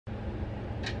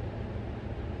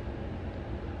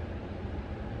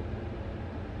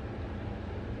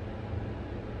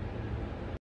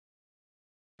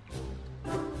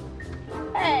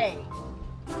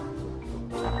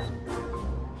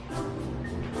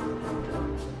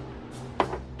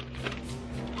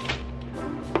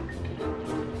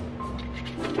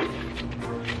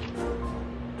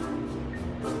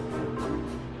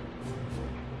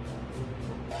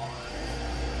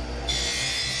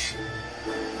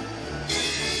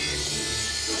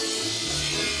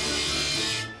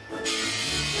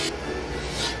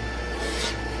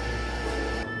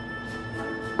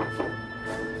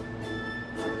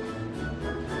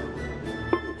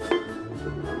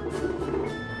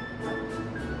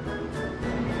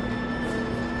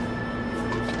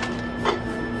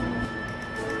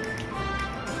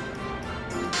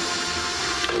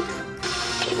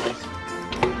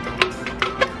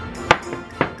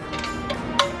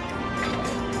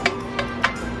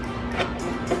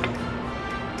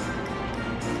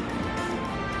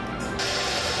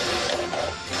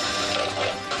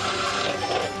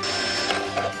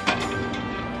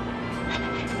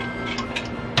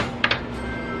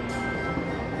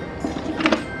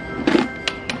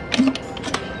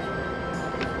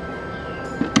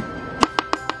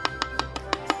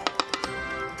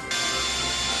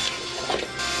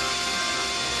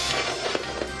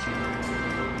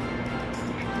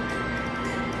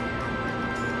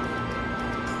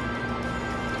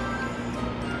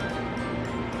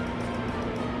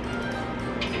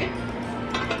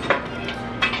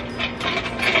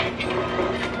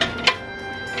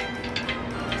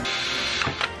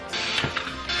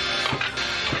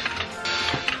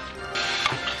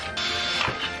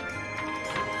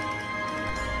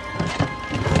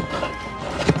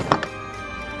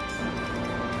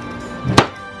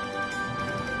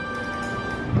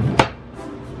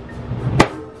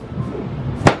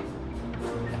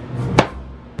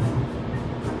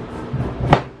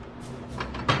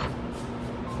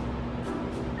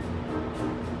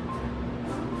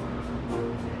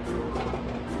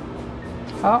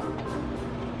Oh,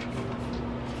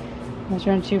 I was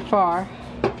running too far.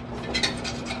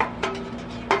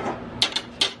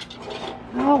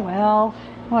 Oh well,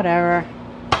 whatever.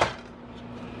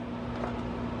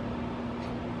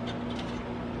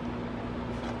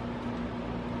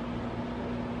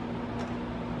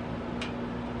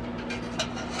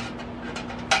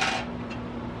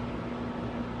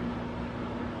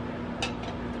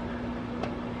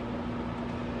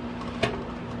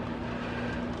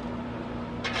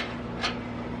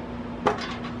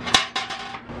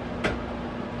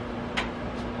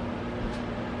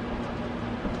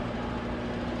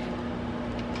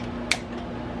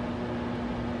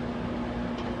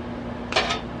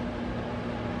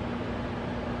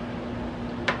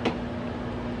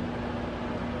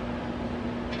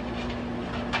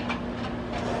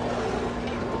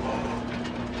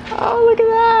 Oh, look at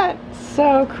that!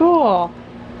 So cool!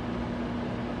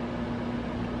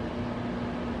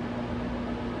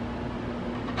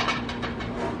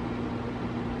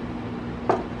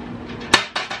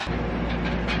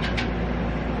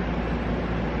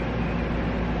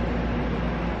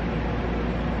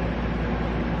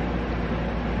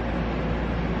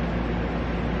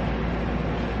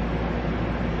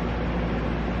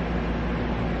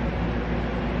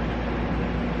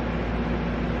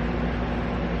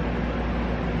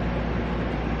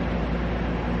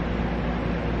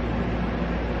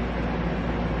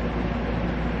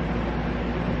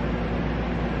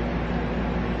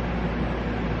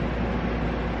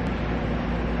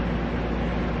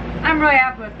 I'm really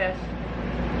happy with this.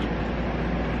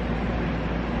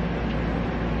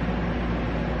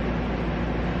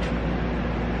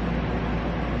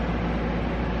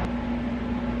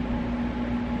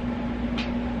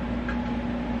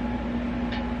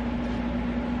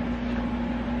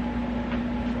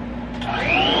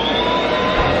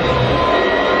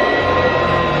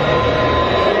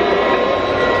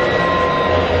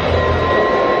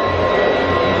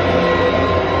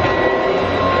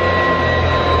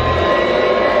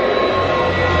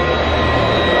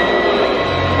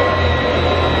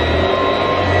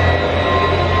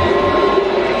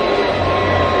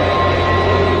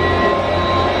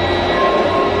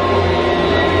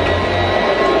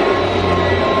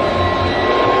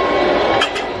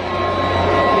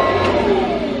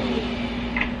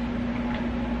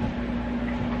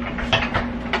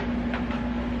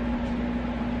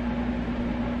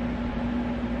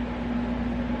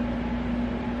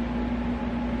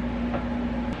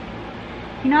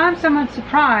 You know, I'm somewhat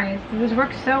surprised that this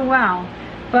works so well,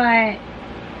 but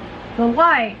the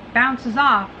light bounces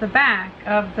off the back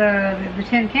of the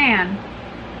tin can.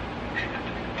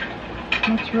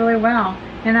 Works really well.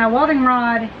 And that welding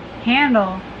rod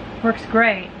handle works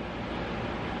great.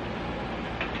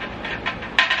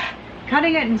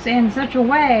 Cutting it in such a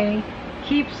way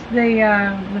keeps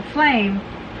the flame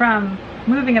from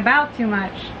moving about too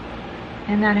much,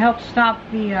 and that helps stop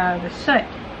the soot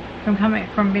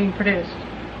from being produced.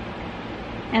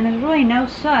 And there's really no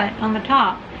soot on the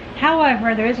top.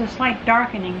 However, there is a slight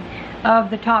darkening of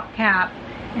the top cap,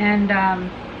 and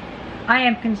I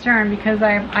am concerned because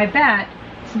I bet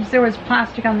since there was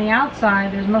plastic on the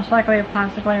outside, there's most likely a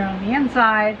plastic layer on the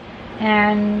inside,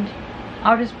 and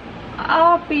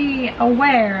I'll be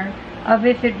aware of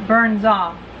if it burns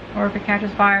off or if it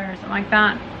catches fire or something like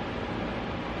that.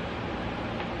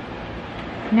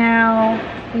 Now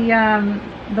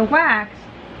the wax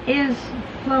is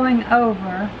flowing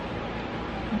over,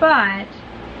 but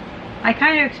I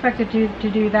kind of expected to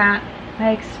do that.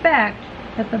 I expect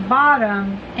that the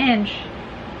bottom inch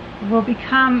will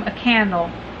become a candle,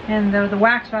 and the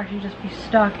wax will actually just be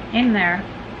stuck in there,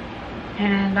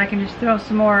 and I can just throw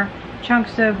some more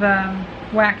chunks of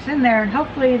wax in there, and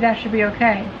hopefully that should be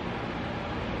okay.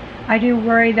 I do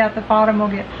worry that the bottom will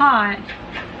get hot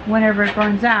whenever it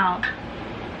burns out.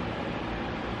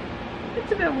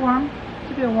 It's a bit warm.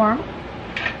 It's a bit warm.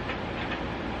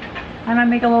 I might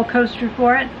make a little coaster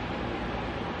for it.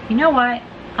 You know what?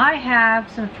 I have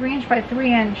some 3" by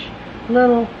 3"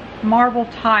 little marble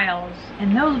tiles,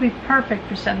 and those will be perfect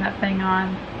for setting that thing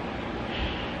on.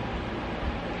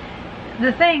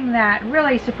 The thing that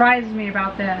really surprises me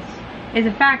about this is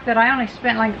the fact that I only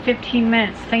spent like 15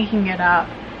 minutes thinking it up,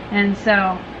 and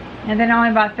then only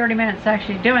about 30 minutes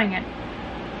actually doing it.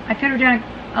 I could have done it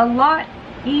a lot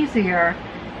easier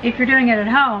if you're doing it at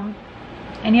home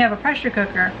and you have a pressure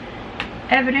cooker.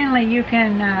 Evidently you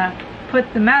can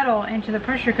put the metal into the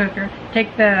pressure cooker,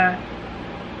 take the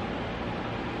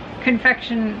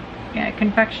confectioners,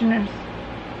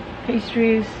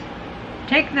 pastries,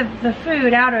 take the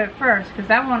food out of it first, because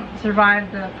that won't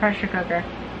survive the pressure cooker.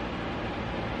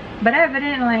 But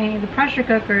evidently the pressure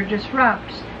cooker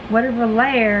disrupts whatever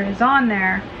layer is on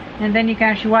there, and then you can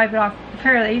actually wipe it off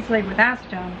fairly easily with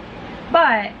acetone.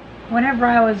 But whenever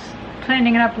I was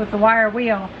cleaning it up with the wire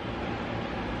wheel,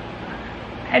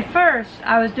 at first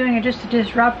I was doing it just to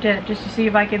disrupt it, just to see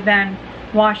if I could then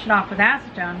wash it off with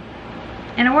acetone,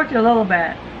 and it worked a little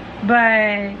bit.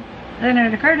 But then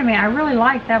it occurred to me, I really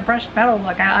like that brushed metal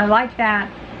look. I like that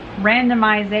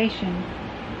randomization.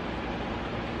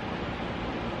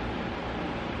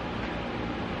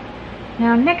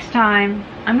 Now next time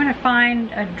I'm going to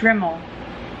find a Dremel,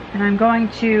 and I'm going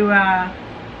to,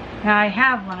 I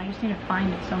have one, I just need to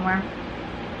find it somewhere.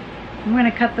 I'm going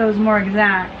to cut those more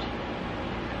exact.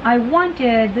 I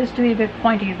wanted this to be a bit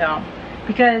pointy though,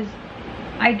 because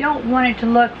I don't want it to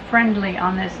look friendly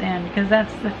on this end, because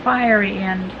that's the fiery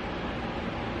end.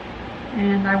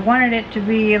 And I wanted it to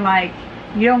be like,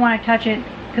 you don't want to touch it,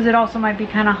 because it also might be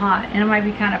kind of hot, and it might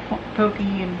be kind of pokey,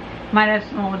 and might have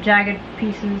some little jagged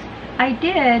pieces. I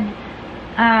did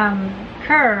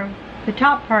curve the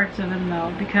top parts of them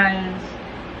though, because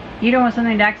you don't want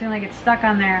something to accidentally get stuck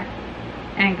on there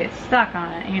and get stuck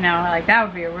on it, you know, like that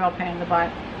would be a real pain in the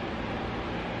butt.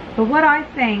 But what I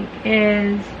think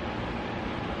is,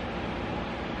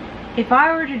 if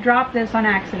I were to drop this on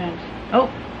accident, oh,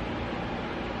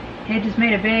 it just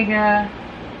made a big,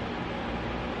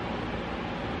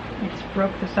 it just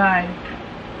broke the side.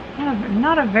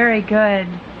 Not a very good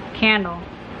candle.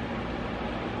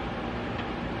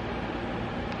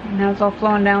 Now it's all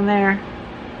flowing down there.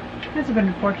 That's a bit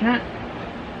unfortunate.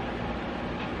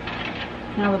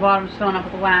 Now the bottom's filling up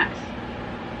with wax.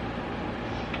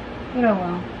 But oh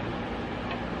well.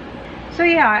 So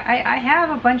yeah, I have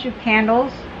a bunch of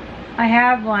candles. I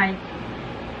have like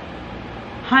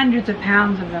hundreds of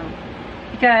pounds of them,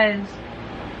 because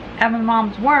at my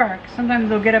mom's work, sometimes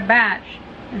they'll get a batch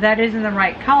that isn't the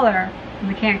right color and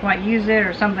they can't quite use it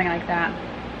or something like that.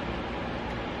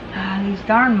 These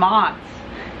darn moths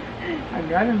are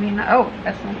driving me nuts. Oh,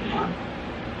 that's not a moth.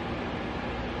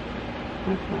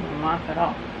 That's not a moth at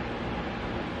all.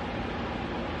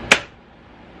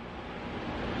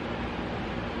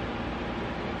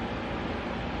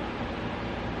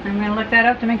 I'm going to look that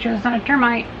up to make sure it's not a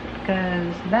termite,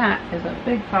 because that is a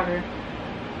big fucker.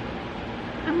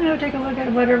 I'm going to take a look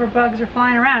at whatever bugs are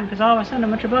flying around, because all of a sudden a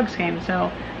bunch of bugs came,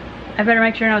 so I better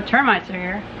make sure no termites are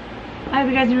here. I hope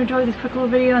you guys enjoyed this quick little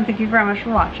video, and thank you very much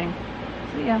for watching.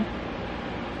 See ya.